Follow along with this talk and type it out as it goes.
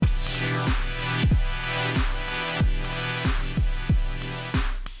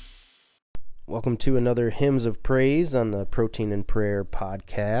Welcome to another Hymns of Praise on the Protein and Prayer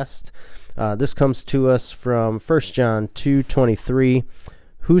podcast. This comes to us from 1 John 2:23.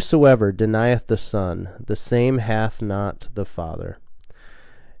 Whosoever denieth the Son, the same hath not the Father.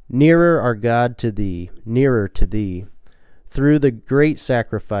 Nearer our God to thee, nearer to thee, through the great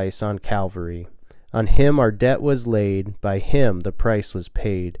sacrifice on Calvary. On him our debt was laid, by him the price was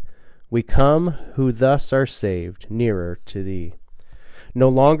paid. We come, who thus are saved, nearer to thee. No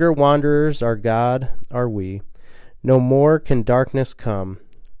longer wanderers, our God are we. No more can darkness come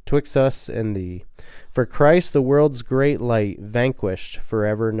twixt us and thee. For Christ, the world's great light, vanquished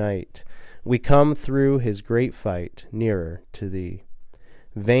forever night. We come through his great fight, nearer to thee.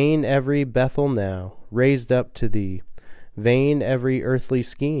 Vain every Bethel now, raised up to thee. Vain every earthly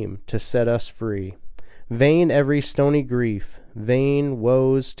scheme to set us free. Vain every stony grief, vain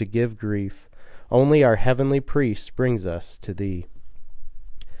woes to give grief. Only our heavenly priest brings us to thee.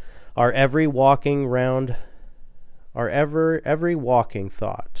 Every walking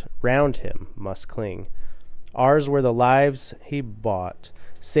thought round him must cling. Ours were the lives he bought,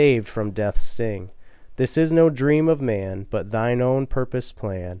 saved from death's sting. This is no dream of man, but thine own purposed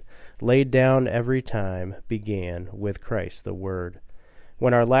plan, laid down every time, began with Christ the Word.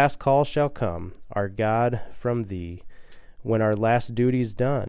 When our last call shall come, our God, from thee, when our last duty's done,